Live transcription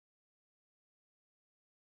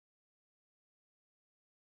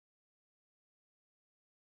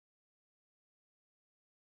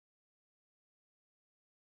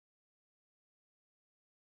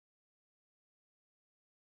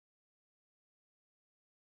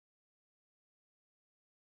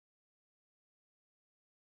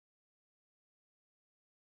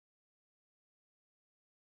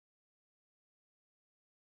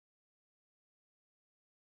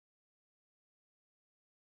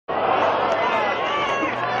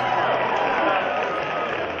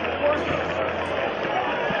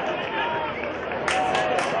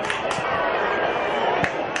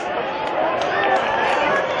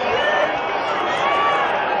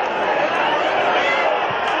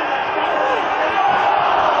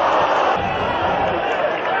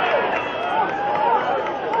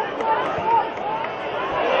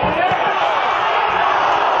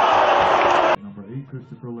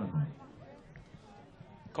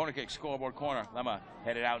Corner kick, scoreboard corner. Lemma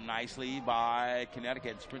headed out nicely by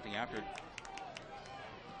Connecticut, sprinting after it.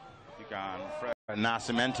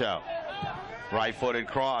 Nascimento. Right-footed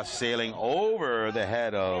cross sailing over the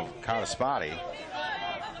head of Karaspati.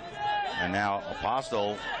 And now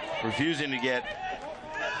Apostol refusing to get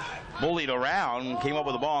bullied around, came up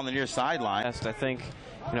with the ball on the near sideline. I think,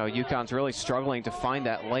 you know, UConn's really struggling to find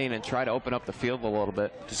that lane and try to open up the field a little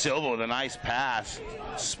bit. De Silva with a nice pass,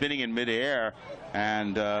 spinning in midair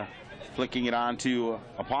and flicking it on to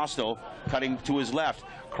Apostol, cutting to his left.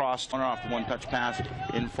 Cross corner off the one-touch pass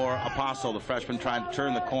in for Apostol. The freshman trying to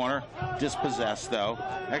turn the corner. Dispossessed, though.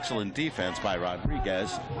 Excellent defense by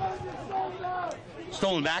Rodriguez.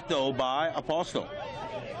 Stolen back, though, by Apostol.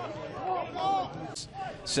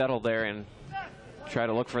 Settle there and try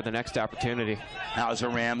to look for the next opportunity. Now is a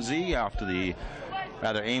Ramsey after the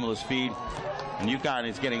rather aimless feed. And UConn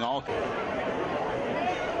is getting all...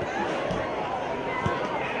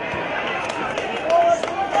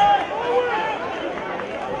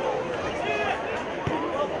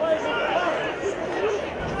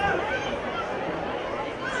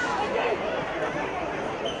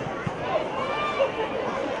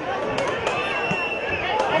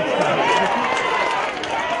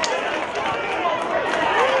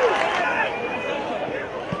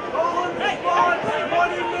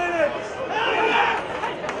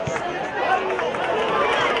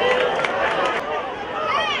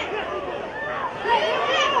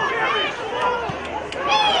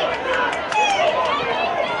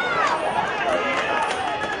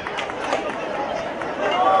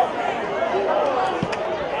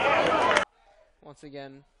 Once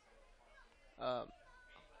again,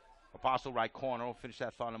 Apostol right corner. We'll finish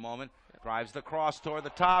that thought in a moment. Drives the cross toward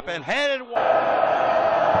the top and headed.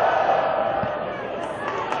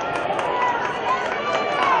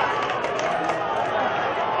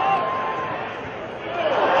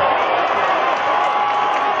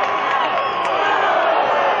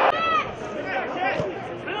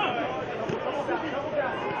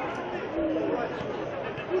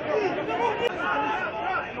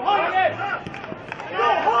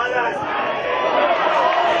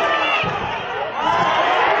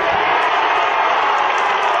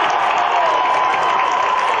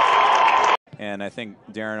 And I think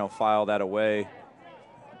Darren will file that away.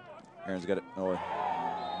 Aaron's got it. Oh.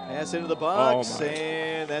 Pass into the box,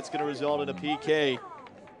 and that's going to result in a PK.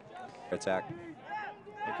 Attack.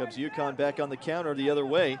 Here comes UConn back on the counter the other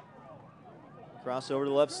way. Cross over to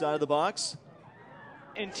the left side of the box.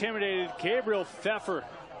 Intimidated Gabriel Pfeffer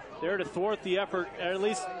there to thwart the effort, or at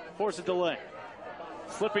least force a delay.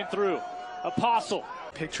 Slipping through. Apostol.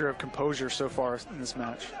 Picture of composure so far in this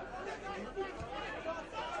match.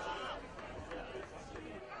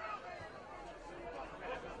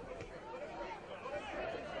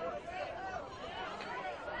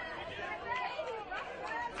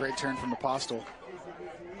 Great turn from Apostol.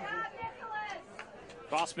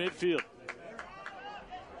 Cross midfield.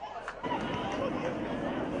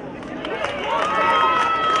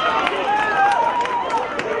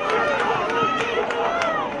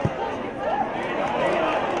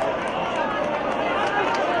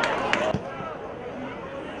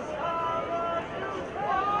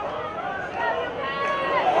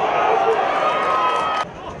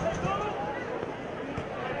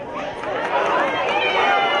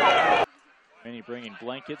 Bringing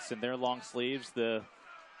blankets and their long sleeves. The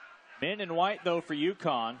men in white, though, for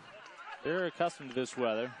UConn, they're accustomed to this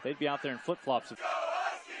weather. They'd be out there in flip-flops.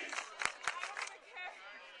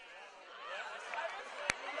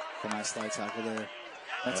 A nice slide tackle there.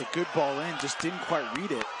 That's a good ball in, just didn't quite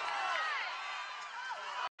read it.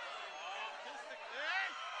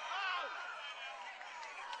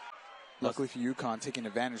 Luckily for UConn, taking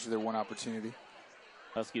advantage of their one opportunity.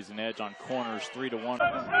 Huskies an edge on corners, 3-1.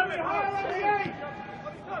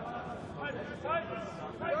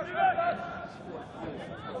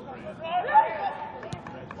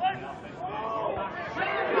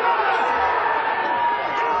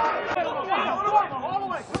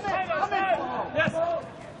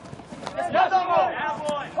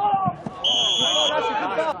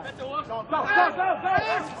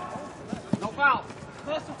 No foul.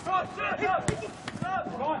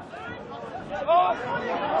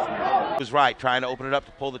 Was right, trying to open it up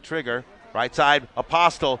to pull the trigger. Right side,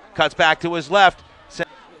 Apostol cuts back to his left.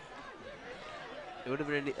 It would have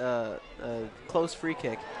been a close free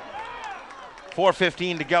kick.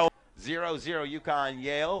 4:15 to go. 0-0 UConn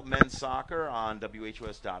Yale men's soccer on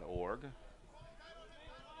WHUS.org.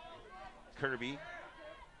 Kirby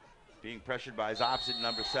being pressured by his opposite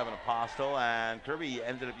number 7 Apostol, and Kirby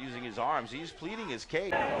ended up using his arms. He's pleading his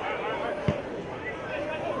case.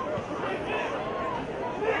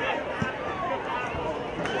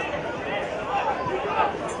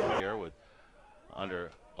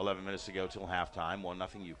 minutes to go till halftime.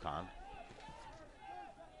 1-0 UConn.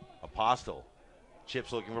 Apostol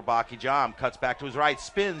chips looking for Baki Jam. Cuts back to his right.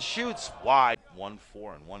 Spins. Shoots. Wide.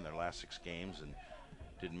 1-4-1 their last 6 games and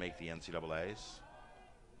didn't make the NCAAs.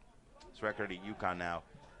 His record at UConn now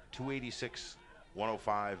 286,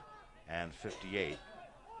 105, and 58.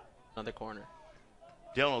 Another corner.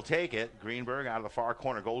 Dillon will take it. Greenberg out of the far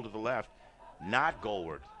corner. Goal to the left. Not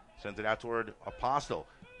goalward. Sends it out toward Apostol.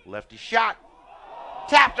 Lefty shot.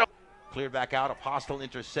 Tapped. Cleared back out. Apostol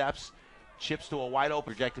intercepts. Chips to a wide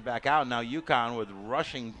open. Projected back out. Now UConn with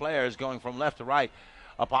rushing players going from left to right.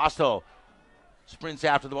 Apostol sprints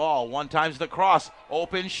after the ball. One times the cross.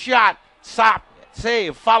 Open shot. Stop.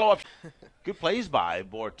 Save. Follow up. Good plays by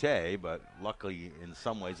Borte, but luckily in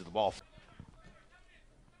some ways the ball.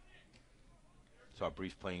 Saw a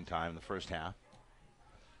brief playing time in the first half.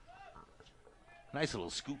 Nice little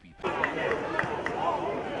scoopy pass.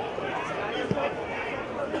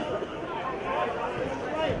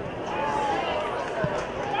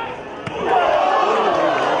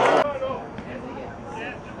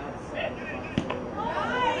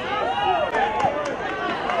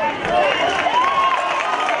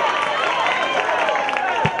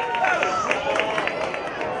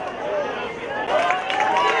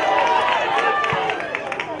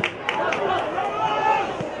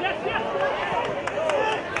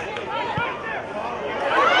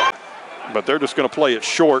 But they're just going to play it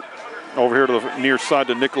short over here to the near side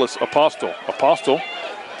to Nicolas Apostol. Apostol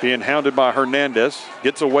being hounded by Hernandez,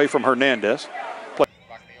 gets away from Hernandez. Rocking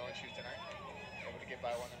the orange shoes tonight. Able to get by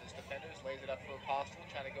one of his defenders, lays it up for Apostol,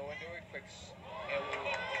 trying to go into it. Quick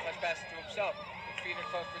touch pass to himself. Feed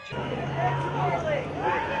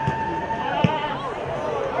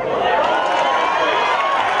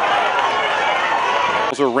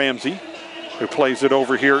it for Ramsey, who plays it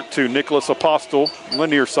over here to Nicolas Apostol on the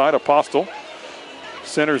near side. Apostol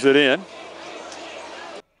centers it in. His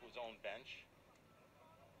own bench.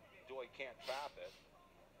 Doy can't trap it.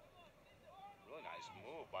 Really nice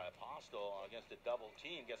move by Apostol against a double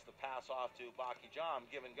team. Gets the pass off to Baki Jam.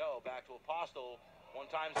 Give and go. Back to Apostol. One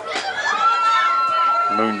time.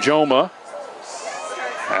 Munjoma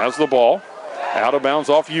has the ball. Out of bounds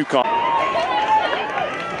off UConn.